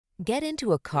Get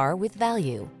into a car with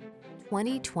value.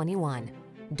 2021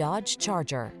 Dodge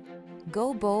Charger.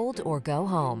 Go bold or go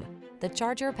home. The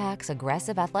Charger packs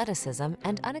aggressive athleticism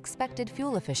and unexpected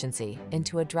fuel efficiency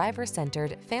into a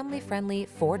driver-centered, family-friendly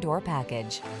four-door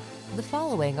package. The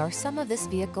following are some of this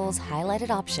vehicle's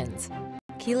highlighted options: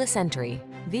 keyless entry,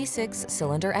 V6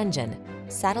 cylinder engine,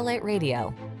 satellite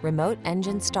radio, remote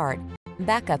engine start,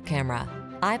 backup camera,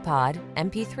 iPod,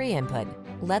 MP3 input,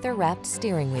 leather-wrapped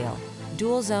steering wheel,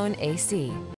 dual zone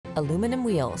AC, aluminum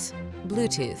wheels,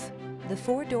 Bluetooth. The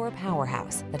four-door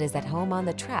powerhouse that is at home on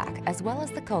the track as well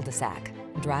as the cul-de-sac.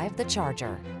 Drive the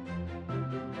Charger.